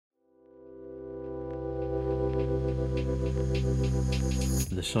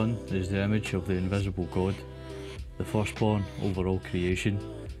The Son is the image of the invisible God, the firstborn over all creation.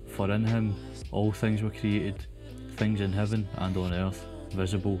 For in him all things were created, things in heaven and on earth,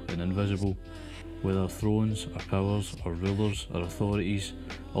 visible and invisible, whether thrones or powers or rulers or authorities,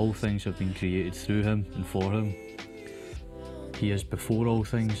 all things have been created through him and for him. He is before all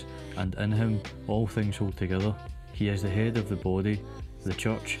things, and in him all things hold together. He is the head of the body, the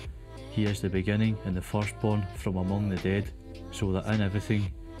church. He is the beginning and the firstborn from among the dead, so that in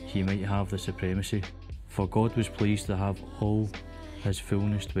everything he might have the supremacy. For God was pleased to have all his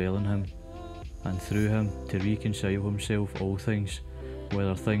fullness dwell in him, and through him to reconcile himself all things,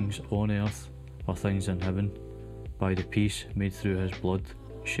 whether things on earth or things in heaven, by the peace made through his blood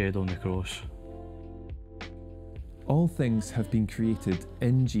shed on the cross. All things have been created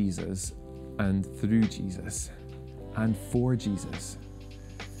in Jesus and through Jesus and for Jesus.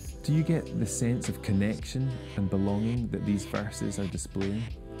 Do you get the sense of connection and belonging that these verses are displaying?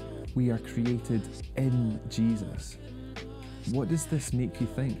 We are created in Jesus. What does this make you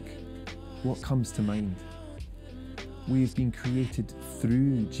think? What comes to mind? We have been created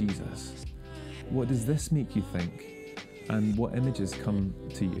through Jesus. What does this make you think? And what images come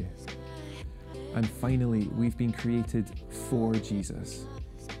to you? And finally, we've been created for Jesus.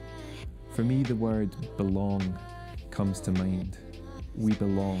 For me, the word belong comes to mind. We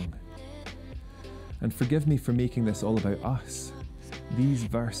belong. And forgive me for making this all about us. These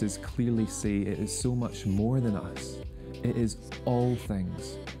verses clearly say it is so much more than us. It is all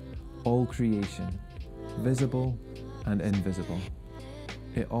things, all creation, visible and invisible.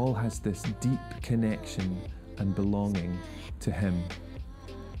 It all has this deep connection and belonging to him,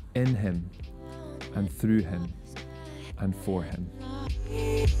 in him, and through him, and for him.